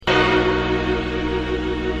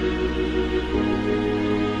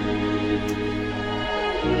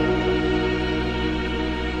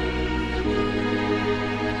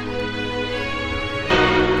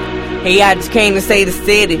Hey, I just came to say the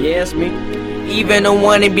city. Yes, me. Even the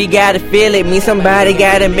wannabe gotta feel it. Me somebody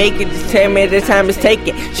gotta make it. Just tell me the time is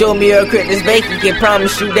taken. Show me a crit that's vacant. Can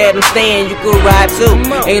promise you that I'm staying. You could ride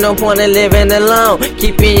too. Ain't no point in living alone.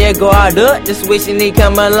 Keeping your guard up, just wishing they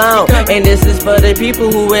come along. And this is for the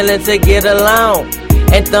people who willing to get along.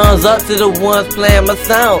 And thumbs up to the ones playing my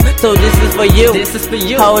song. So this is for you. This is for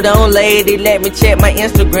you. Hold on, lady, let me check my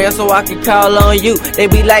Instagram so I can call on you.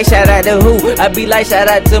 They be like, shout out to who? I be like,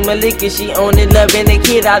 shout out to Malika. She only loving the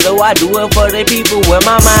kid, although I do it for the people where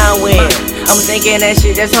my mind went. I'm thinking that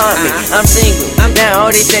shit just haunt me. I'm single. Now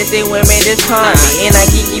all these sexy women just haunt me. And I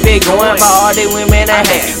keep it going by all the women I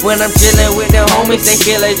had. When I'm chilling with the homies, they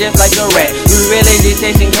kill it just like a rat. You really just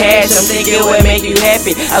chasing cash. I'm thinking what make you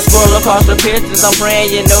happy. I scroll across the pictures, I'm praying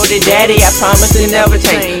you know the daddy. I promise to never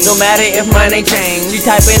change, no matter if money change. She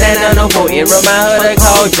type it and I know for it. Remind her to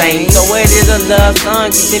call James. So it is a love song.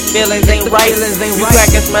 Keep the feelings ain't right. You crack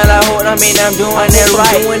and smell, I hope I mean I'm doing it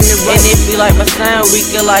right. And if you like my sound, we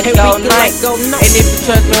can like all night. And if you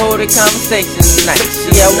trust me, hold the conversation tonight.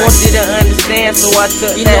 See, I want you to understand, so I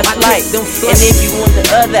took that flight. And if you want the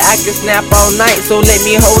other, I can snap all night. So let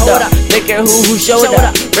me hold up. Look at who showed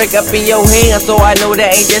up. Break up in your hand, so I know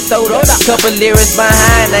that ain't just soda. Couple lyrics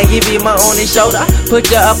behind, I give you my only shoulder. Put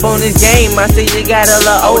you up on this game, I see you got a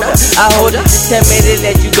little older. I hold up, just tell me to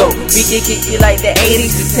let you go. We can kick you like the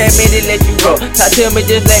 80s, just tell me to let you go. Talk to me,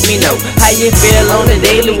 just let me know how you feel on the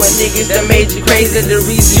daily when niggas that made you crazy. The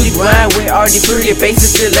reason you grind with all these pretty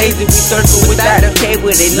faces still lazy. We searching without a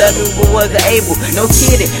cable, they love you but wasn't able. No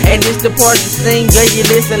kidding, and this the part to sing, girl, you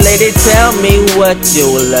listen, lady, tell me what you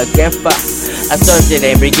looking for. I search it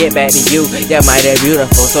and bring it back to you. You're mighty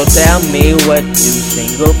beautiful, so tell me what you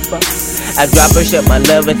single for. I drop and shut my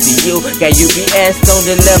love into you. Got UPS on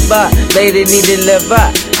deliver. Lady need to deliver.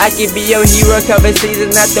 I can be your hero, cover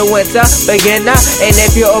season after winter beginner. And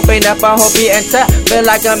if you open up, I hope you enter. Feel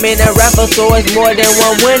like I'm in a rapper, so it's more than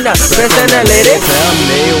one winner. Personality, tell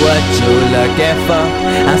me what you looking for.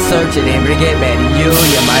 I search it and bring it back to you.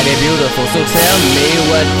 You're mighty beautiful, so tell me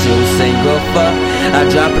what you single for. I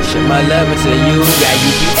drop and shut my love into you. Got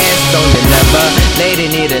UPS on deliver. Lady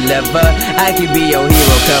need a liver. I can be your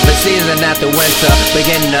hero, cover season after winter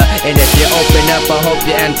beginner. And if you open up, I hope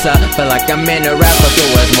you enter. Feel like I'm in a rapper, so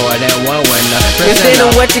it's more than one winner. Consider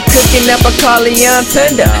what you're cooking up, I call it young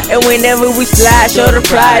tender. And whenever we slide, show the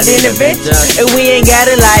pride in the venture. And we ain't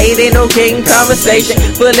gotta lie, it ain't no kidding conversation.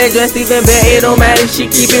 Full of dress even better, it don't matter, she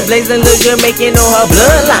keep it blazing. Look, you're making on her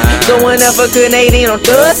bloodline. Going up for Canadian on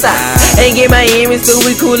third side. And get my image, so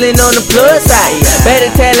we coolin' on the plus side.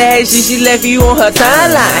 Better tell her she left you on her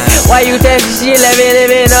timeline. Why you tell she left it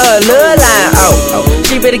living on her love line? Oh,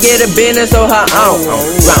 she better get a business on her own.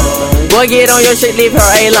 Boy, get on your shit, leave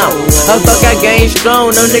her alone. Her fuck got game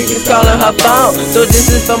strong, no niggas calling her phone. So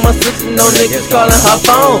this is for my sister, no niggas calling her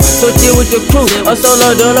phone. So chill with your crew, or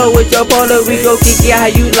solo dolo with your polo. We go kick it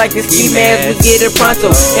how you like the ski mask, we get it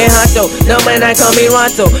pronto. And honcho, no man, I call me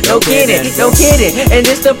Ronto. No kidding, no kidding. And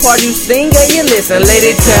this the part you sing, girl, you listen.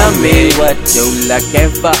 Lady, tell me what you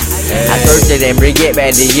looking for. I search it and bring it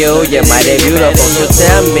back to you. You're mighty beautiful, so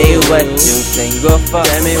tell me what you single for.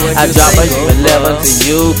 I drop a level to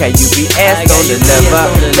you, can you be asked on the liver?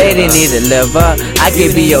 Lady need a liver. I can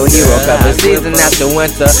be your hero, cover season after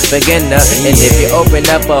winter beginner. And if you open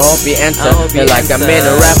up, I hope you enter. Feel like I'm in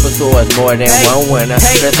a rapper, so it's more than one winner.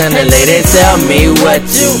 Listen, the lady, tell me what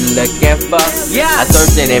you looking for. I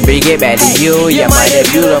search it and bring it back to you. You're mighty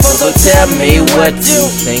beautiful, so tell me what you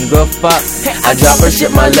single for. I drop and ship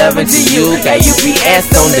my love into you. Got UPS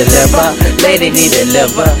on the liver. Lady need a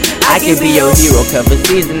liver. I can be your hero, cover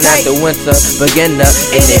season after winter beginner.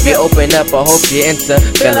 And if you open up, I hope you enter.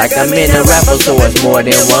 Feel like I'm in a rapper, so it's more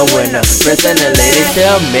than one winner. Listen, the lady,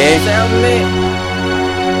 tell me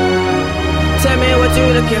what you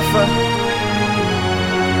looking for.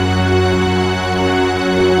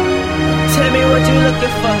 Tell me what you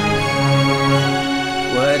looking for.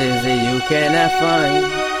 What is it you cannot find?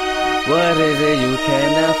 What is it you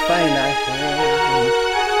cannot find?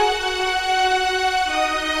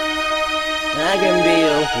 I can be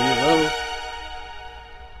your hero.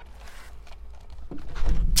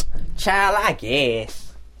 Child, I guess.